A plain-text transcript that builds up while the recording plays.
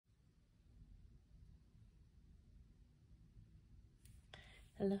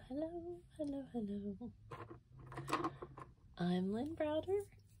Hello, hello, hello, hello. I'm Lynn Browder,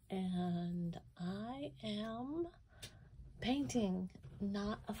 and I am painting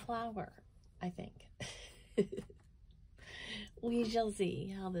not a flower, I think. We shall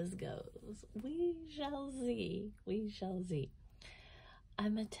see how this goes. We shall see. We shall see.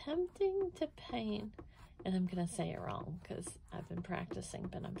 I'm attempting to paint, and I'm going to say it wrong because I've been practicing,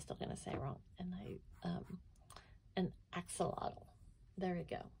 but I'm still going to say it wrong. And an axolotl. There we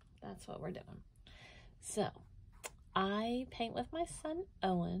go. That's what we're doing. So, I paint with my son,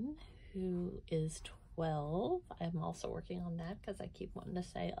 Owen, who is 12. I'm also working on that because I keep wanting to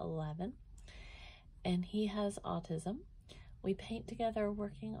say 11. And he has autism. We paint together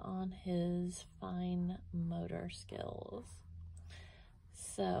working on his fine motor skills.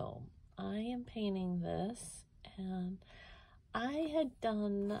 So, I am painting this, and I had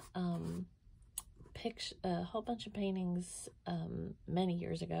done a whole bunch of paintings many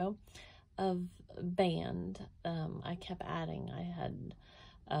years ago of band. I kept adding. I had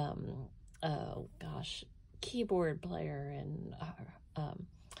keyboard player and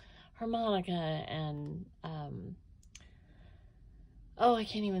harmonica and I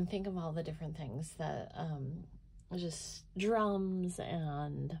can't even think of all the different things that just drums,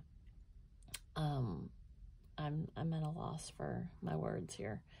 and I'm at a loss for my words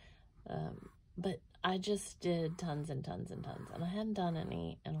here. But I just did tons and tons and tons, and I hadn't done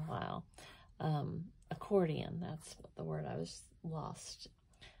any in a while. Accordion, that's the word I was lost.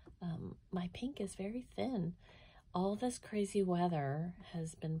 My pink is very thin. All this crazy weather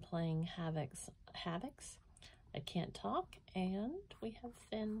has been playing havocs. I can't talk, and we have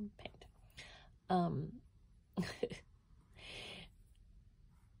thin paint.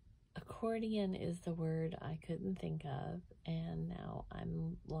 Accordion is the word I couldn't think of, and now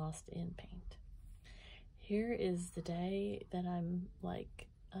I'm lost in paint. Here is the day that I'm like,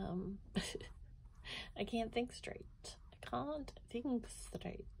 I can't think straight. I can't think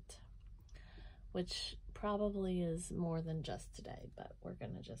straight. Which probably is more than just today, but we're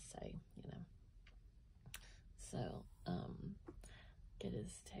gonna just say, So, get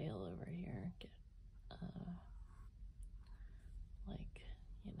his tail over here, get,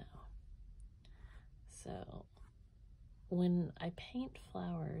 So, when I paint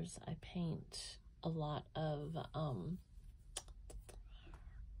flowers, I paint a lot of,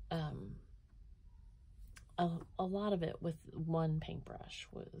 a lot of it with one paintbrush,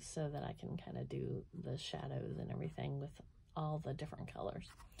 so that I can kind of do the shadows and everything with all the different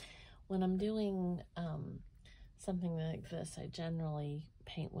colors. When I'm doing something like this, I generally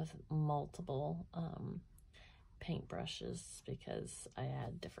paint with multiple paintbrushes because I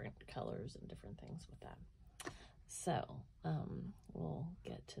add different colors and different things with that. So we'll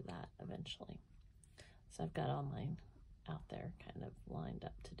get to that eventually. So I've got all mine out there kind of lined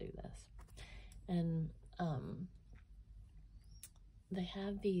up to do this. And they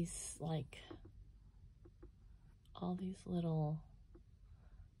have these, like, all these little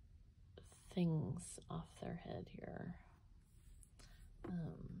things off their head here.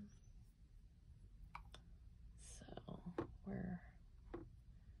 So we're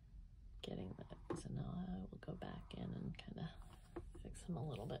getting that. So now I will go back in and kind of fix them a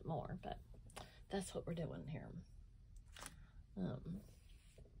little bit more, but that's what we're doing here.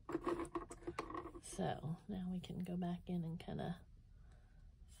 So now we can go back in and kind of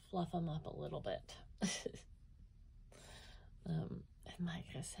fluff them up a little bit. And like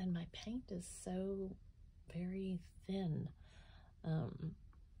I said, my paint is so very thin.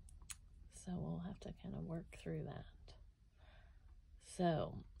 So we'll have to kind of work through that.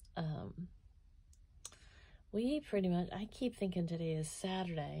 So, we pretty much, I keep thinking today is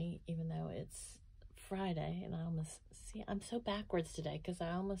Saturday, even though it's Friday, and I almost, see, I'm so backwards today, because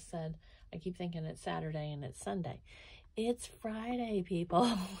I almost said, I keep thinking it's Saturday and it's Sunday. It's Friday,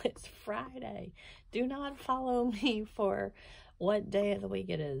 people. It's Friday. Do not follow me for what day of the week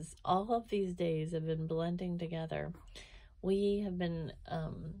it is. All of these days have been blending together. We have been,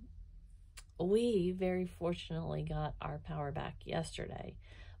 we very fortunately got our power back yesterday,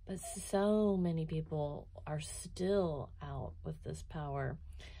 but so many people are still out with this power.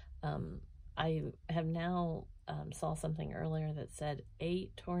 I have now saw something earlier that said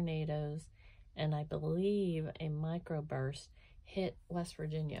 8 tornadoes and I believe a microburst hit West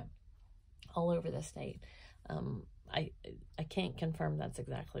Virginia, all over the state. I can't confirm that's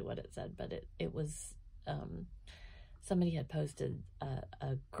exactly what it said, but it was, somebody had posted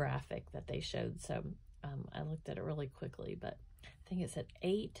a graphic that they showed, so I looked at it really quickly, but I think it said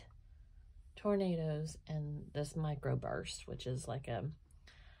 8 tornadoes and this microburst, which is like a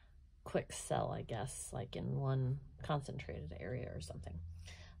quick cell, I guess, like in one concentrated area or something.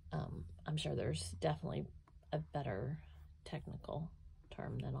 I'm sure there's definitely a better technical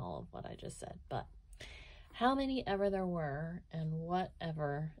term than all of what I just said, but how many ever there were and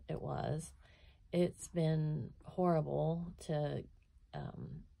whatever it was, it's been horrible to,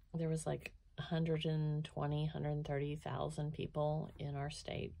 there was like 120, 130,000 people in our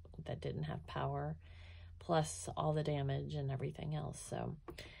state that didn't have power, plus all the damage and everything else. So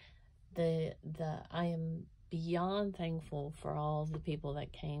I am beyond thankful for all the people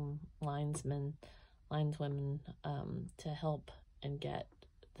that came, lineswomen, to help and get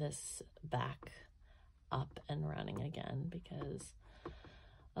this back up and running again, because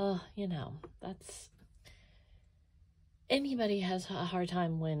you know, that's, anybody has a hard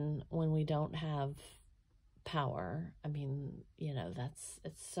time when we don't have power. I mean, you know, it's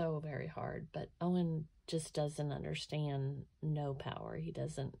so very hard, but Owen just doesn't understand no power. He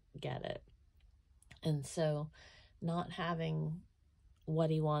doesn't get it. And so not having what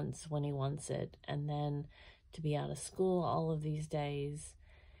he wants when he wants it, and then to be out of school all of these days,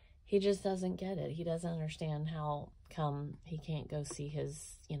 he just doesn't get it. He doesn't understand how come he can't go see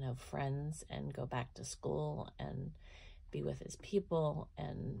his, you know, friends and go back to school and be with his people,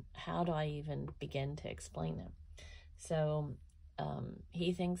 and how do I even begin to explain it? So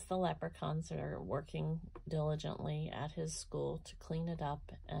he thinks the leprechauns are working diligently at his school to clean it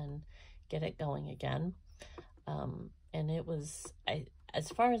up and get it going again. And it was, as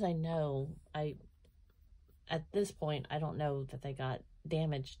far as I know, at this point, I don't know that they got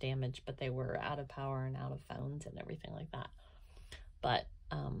damage, but they were out of power and out of phones and everything like that. But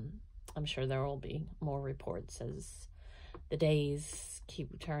I'm sure there will be more reports as the days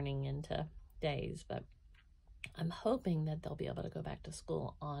keep turning into days. But I'm hoping that they'll be able to go back to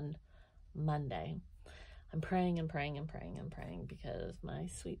school on Monday. I'm praying and praying and praying and praying, because my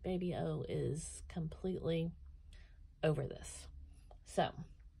sweet baby O is completely over this. So,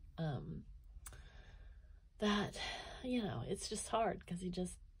 that, you know, it's just hard because he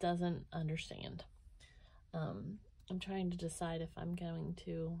just doesn't understand. I'm trying to decide if I'm going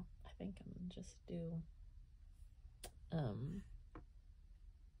to, I think I'm going to just do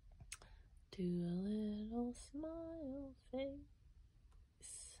a little smile face,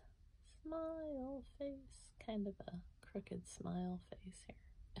 kind of a crooked smile face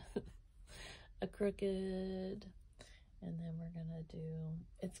here. A crooked, and then we're gonna do,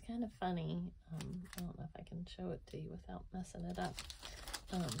 it's kind of funny, I don't know if I can show it to you without messing it up.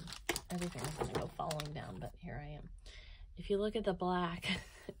 Everything's gonna go falling down, but here I am. If you look at the black,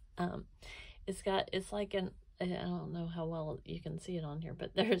 it's like an, I don't know how well you can see it on here,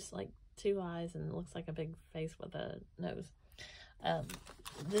 but there's like 2 eyes and it looks like a big face with a nose.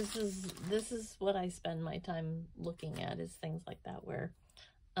 This is what I spend my time looking at, is things like that, where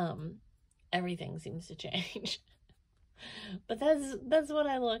everything seems to change. But that's what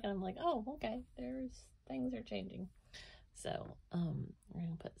I look and I'm like, oh, okay, there's, things are changing. So we're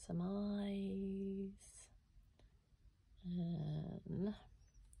gonna put some eyes, and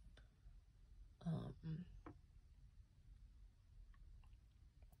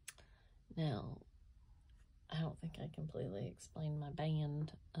now I don't think I completely explained my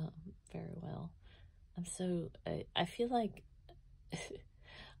band very well. I feel like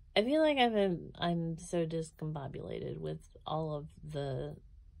I'm so discombobulated with all of the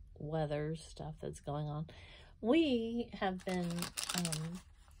weather stuff that's going on. We have been,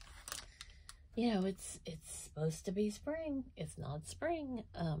 you know, it's supposed to be spring. It's not spring.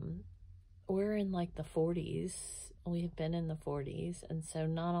 We're in like the 40s. We have been in the 40s. And so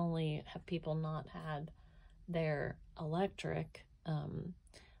not only have people not had their electric,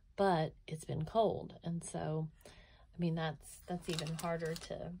 but it's been cold. And so, I mean, that's even harder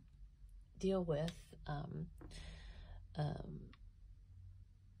to deal with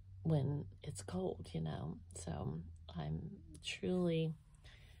when it's cold, you know. So I'm truly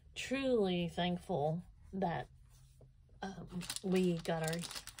thankful that we got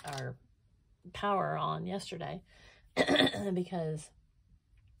our power on yesterday, because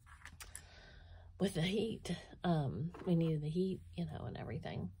with the heat, we needed the heat, you know, and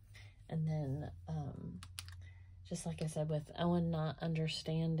everything. And then just like I said, with Owen not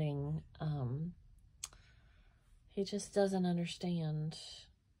understanding, he just doesn't understand.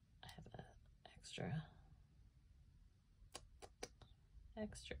 I have an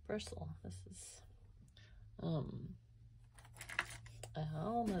extra bristle. This is, I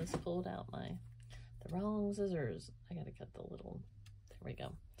almost pulled out the wrong scissors. I gotta cut the little, there we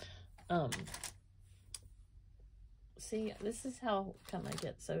go. See, this is how come I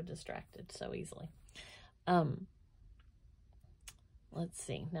get so distracted so easily. Let's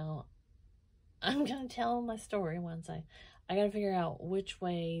see. Now, I'm gonna tell my story once. I gotta figure out which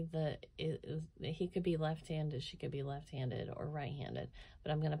way he could be left-handed, she could be left-handed or right-handed.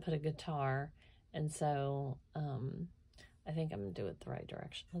 But I'm gonna put a guitar, and so I think I'm gonna do it the right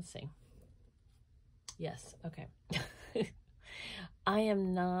direction. Let's see. Yes, okay. I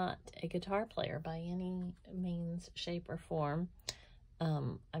am not a guitar player by any means, shape, or form.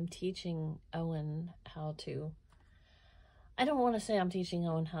 I'm teaching Owen how to. I don't want to say I'm teaching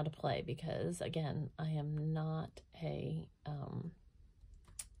Owen how to play because, again, I am not a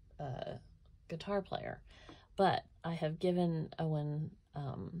guitar player. But I have given Owen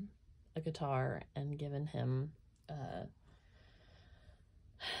a guitar and given him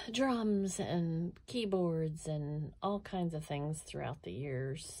drums and keyboards and all kinds of things throughout the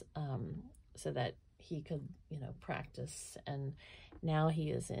years, so that he could, practice. And now he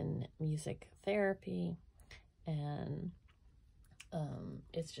is in music therapy, and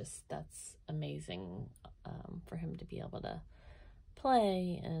that's amazing for him to be able to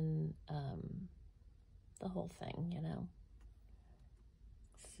play and the whole thing,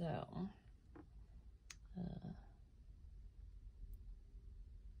 So,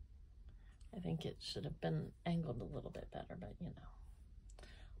 I think it should have been angled a little bit better, but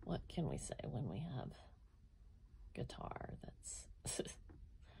what can we say when we have guitar that's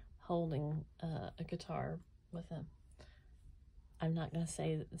holding a guitar with him? I'm not going to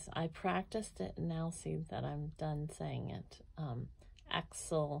say this. I practiced it and now see that I'm done saying it.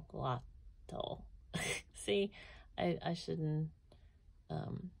 Axolotl. See, I shouldn't,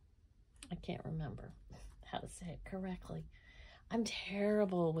 I can't remember how to say it correctly. I'm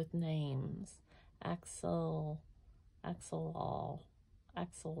terrible with names. Axolotl.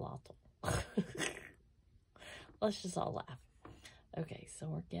 Let's just all laugh. Okay, so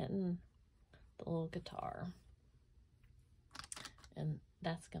we're getting the little guitar. And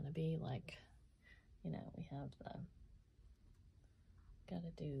that's going to be like, we have got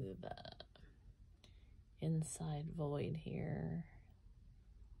to do the inside void here.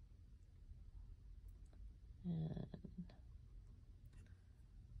 And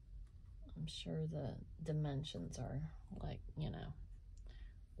I'm sure the dimensions are like,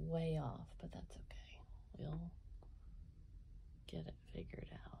 way off, but that's okay. We'll get it figured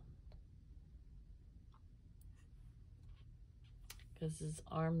out. Because his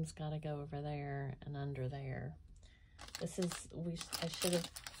arm's got to go over there and under there. This is, I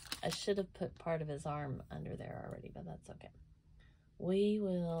should have put part of his arm under there already, but that's okay. We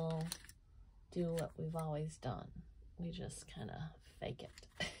will do what we've always done. We just kind of fake it.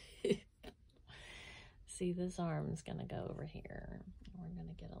 See, this arm's going to go over here. We're going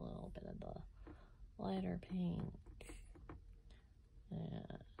to get a little bit of the lighter pink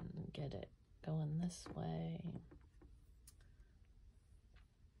and get it going this way.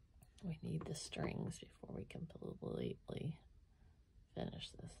 We need the strings before we completely finish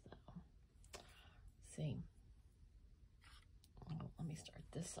this, though. See. Oh, let me start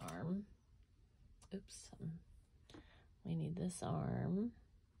this arm. Oops. We need this arm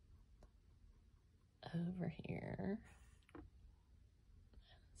over here.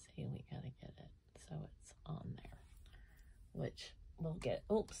 See, we gotta get it so it's on there, which we'll get.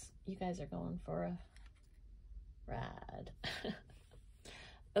 Oops, you guys are going for a ride.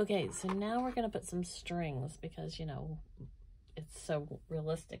 Okay, so now we're gonna put some strings because, it's so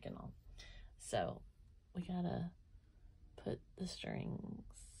realistic and all. So we gotta put the strings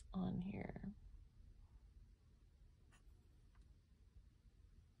on here.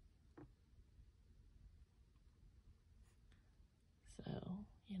 So,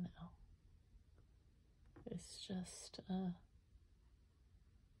 it's just,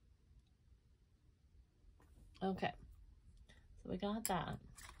 okay. So we got that,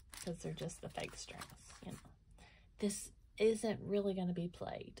 because they're just the fake strings, This isn't really going to be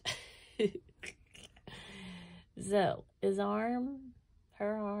played. So, his arm,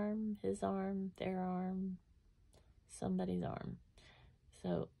 her arm, his arm, their arm, somebody's arm.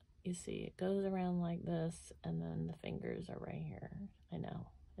 So, you see, it goes around like this, and then the fingers are right here. I know,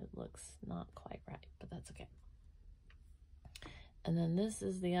 it looks not quite right, but that's okay. And then this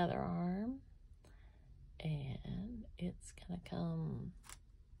is the other arm, and it's going to come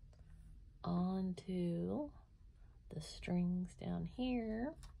onto the strings down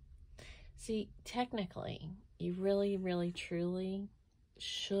here. See, technically, you really, really, truly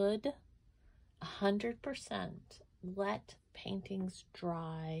should 100% let paintings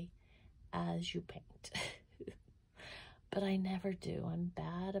dry as you paint. But I never do. I'm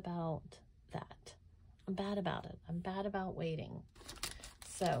bad about that. I'm bad about it. I'm bad about waiting.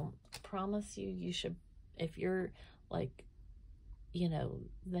 So, I promise you, you should, if you're like you know,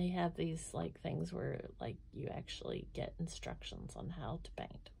 they have these like things where like you actually get instructions on how to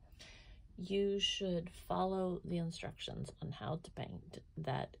paint. You should follow the instructions on how to paint.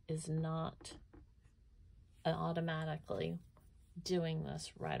 That is not automatically doing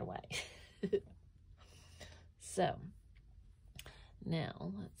this right away. So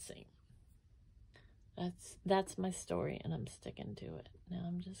now let's see. That's my story, and I'm sticking to it. Now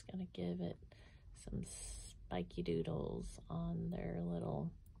I'm just gonna give it some spiky doodles on their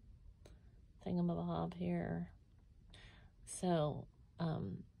little thingamabob here. So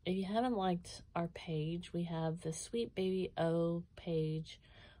if you haven't liked our page, we have the Sweet Baby O page,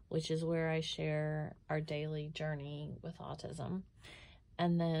 which is where I share our daily journey with autism.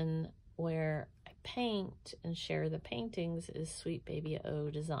 And then where I paint and share the paintings is Sweet Baby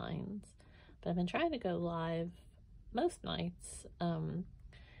O Designs. But I've been trying to go live most nights, and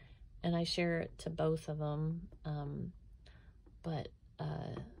I share it to both of them. But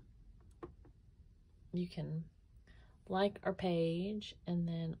you can like our page, and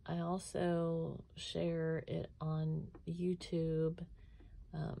then I also share it on YouTube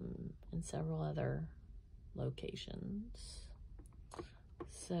and several other locations.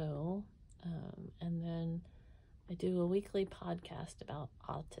 So, and then I do a weekly podcast about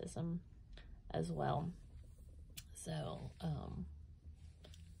autism as well. So,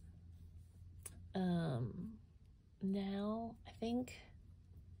 now I think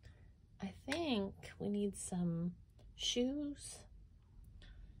we need some shoes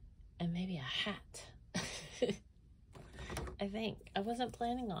and maybe a hat. I think. I wasn't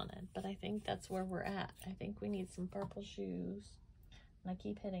planning on it, but I think that's where we're at. I think we need some purple shoes. And I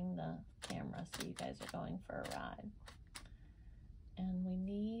keep hitting the camera so you guys are going for a ride. And we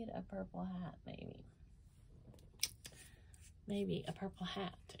need a purple hat, maybe. Maybe a purple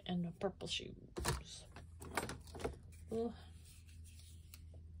hat and a purple shoes. Ooh.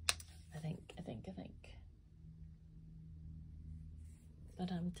 I think.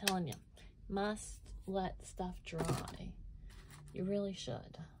 But I'm telling you, must let stuff dry. You really should.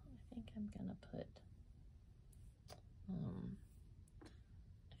 I think I'm gonna put, I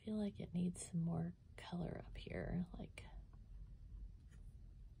feel like it needs some more color up here, like,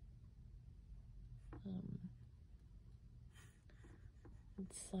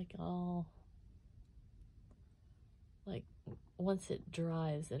 it's like all, like, once it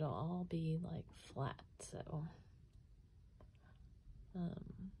dries, it'll all be like flat, so,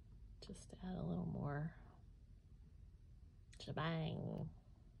 just to add a little more shebang.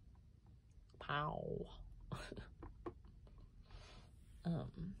 Pow.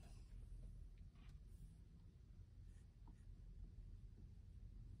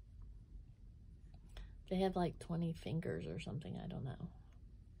 They have like 20 fingers or something, I don't know.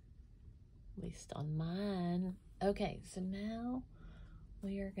 At least on mine. Okay, so now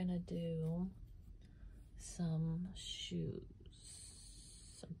we are gonna do some shoes.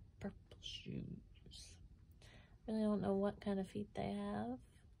 Some purple shoes. Really don't know what kind of feet they have,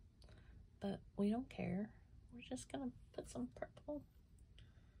 but we don't care. We're just gonna put some purple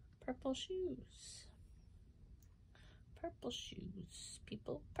shoes. Purple shoes,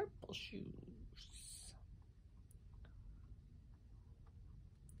 people, purple shoes.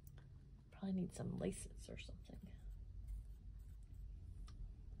 Probably need some laces or something.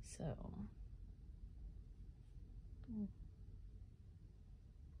 So,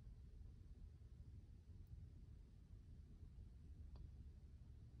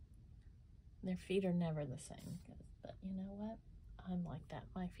 their feet are never the same, but you know what? I'm like that.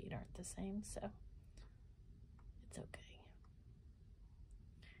 My feet aren't the same, so it's okay.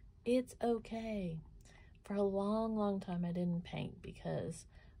 It's okay. For a long, long time, I didn't paint because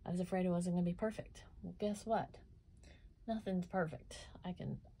I was afraid it wasn't going to be perfect. Well, guess what? Nothing's perfect. I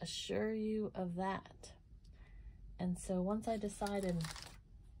can assure you of that. And so once I decided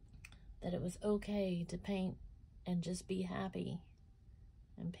that it was okay to paint and just be happy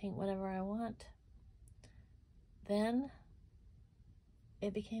and paint whatever I want, then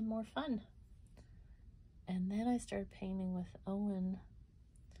it became more fun. And then I started painting with Owen.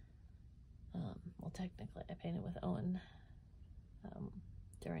 Well, technically, I painted with Owen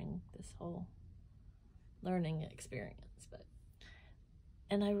during this whole learning experience,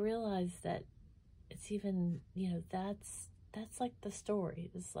 and I realized that it's even, you know, that's like the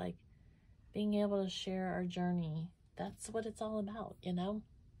story. It's like being able to share our journey. That's what it's all about, you know?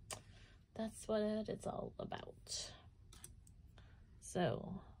 That's what it's all about.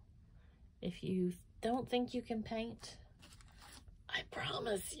 So, if you don't think you can paint, I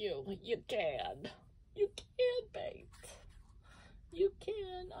promise you, you can. You can paint. You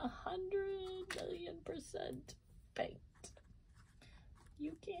can 100,000,000% paint.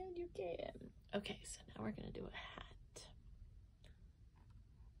 You can, you can. Okay, so now we're going to do a hat.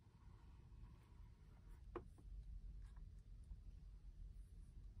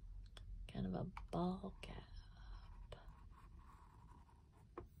 Kind of a ball cap.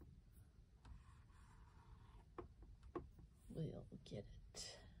 We'll get it.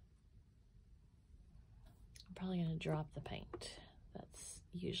 I'm probably going to drop the paint. That's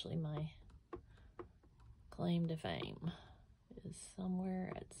usually my claim to fame, is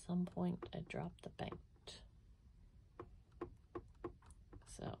somewhere at some point I drop the paint.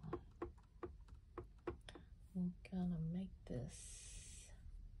 So I'm gonna make this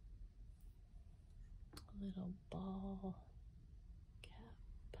little ball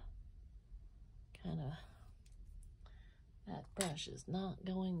cap. Kind of, that brush is not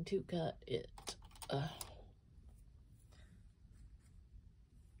going to cut it.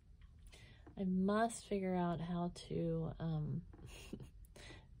 I must figure out how to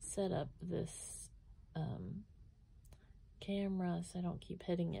set up this camera so I don't keep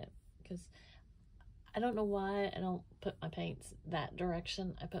hitting it, because I don't know why I don't put my paints that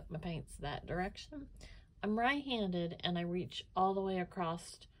direction. I put my paints that direction. I'm right-handed and I reach all the way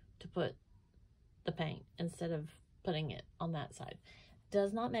across to put the paint instead of putting it on that side.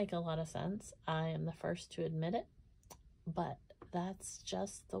 Does not make a lot of sense. I am the first to admit it, but that's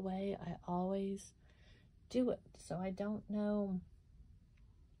just the way I always do it. So I don't know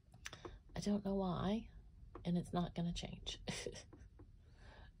why, and it's not going to change.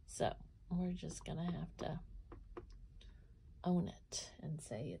 So we're just going to have to own it and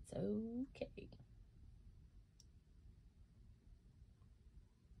say it's okay.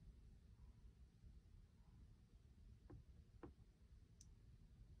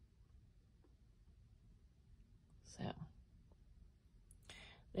 So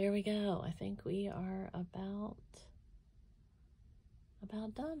there we go. I think we are about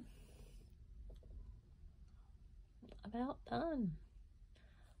done. About done.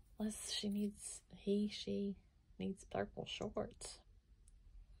 Unless she needs purple shorts.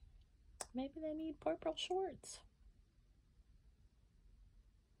 Maybe they need purple shorts.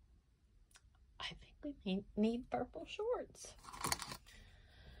 I think we need purple shorts.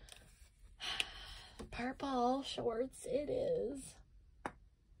 Purple shorts it is.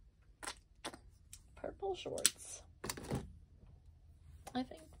 Purple shorts. I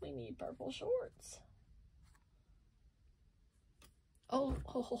think we need purple shorts. Oh,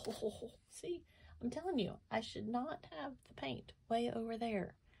 see, I'm telling you, I should not have the paint way over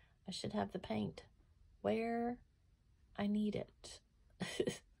there. I should have the paint where I need it.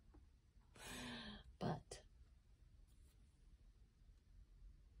 But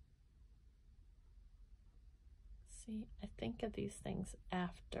see, I think of these things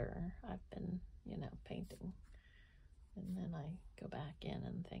after I've been, painting. And then I go back in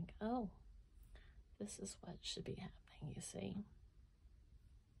and think, oh, this is what should be happening, you see.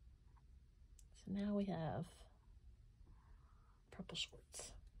 So now we have purple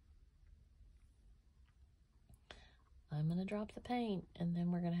shorts. I'm going to drop the paint, and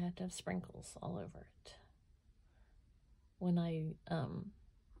then we're going to have sprinkles all over it. When I,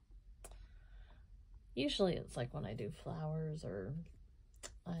 usually it's like when I do flowers or,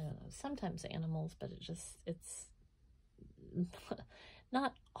 I don't know, sometimes animals, but it's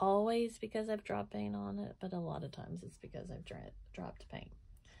not always because I've dropped paint on it, but a lot of times it's because I've dropped paint.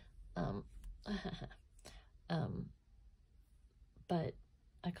 But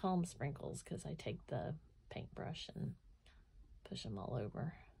I call them sprinkles because I take the paintbrush and push them all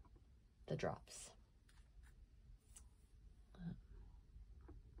over the drops.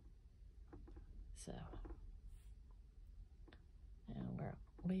 So now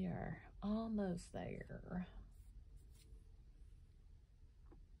we are almost there.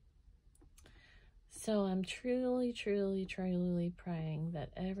 So I'm truly, truly, truly praying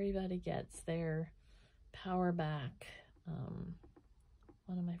that everybody gets their power back.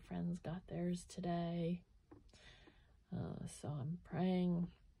 One of my friends got theirs today. So I'm praying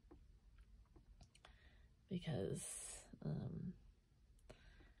because,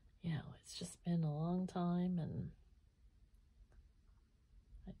 it's just been a long time, and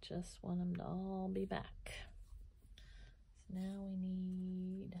I just want them to all be back. So now we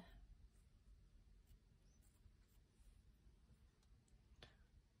need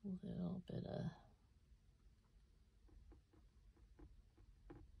a little bit of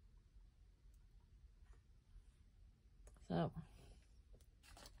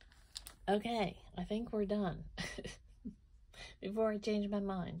okay, I think we're done. Before I change my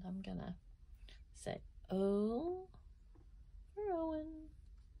mind, I'm gonna say O for Owen,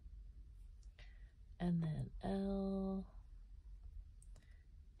 and then L,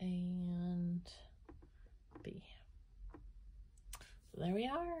 there we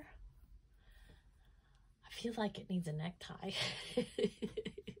are. I feel like it needs a necktie.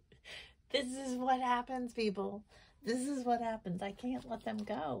 This is what happens, people. This is what happens. I can't let them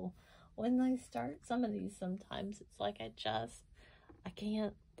go. When I start some of these, sometimes it's like I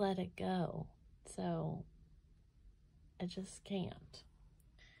can't let it go. So I just can't.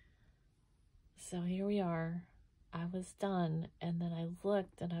 So here we are. I was done, and then I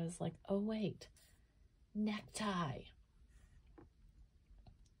looked and I was like, oh wait, necktie.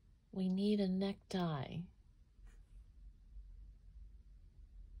 We need a necktie.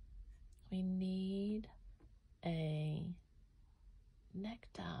 We need a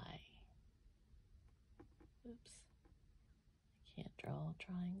necktie. Oops. I can't draw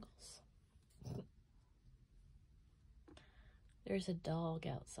triangles. There's a dog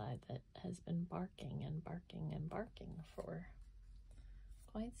outside that has been barking and barking and barking for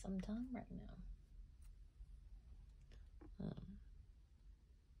quite some time right now.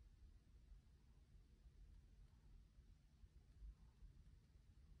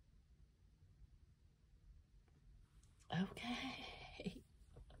 Okay.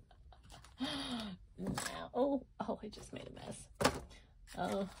 Now, oh, I just made a mess.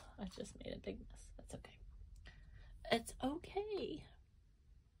 Oh, I just made a big mess. That's okay. It's okay.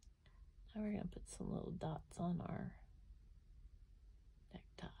 Now we're going to put some little dots on our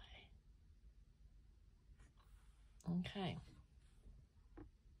necktie. Okay.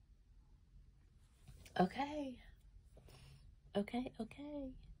 Okay. Okay,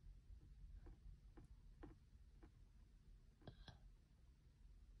 okay.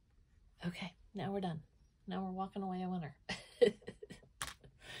 Okay, now we're done. Now we're walking away a winner.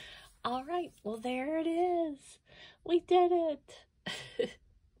 All right, well, there it is. We did it.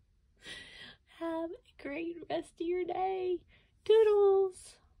 Have a great rest of your day.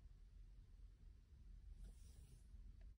 Toodles.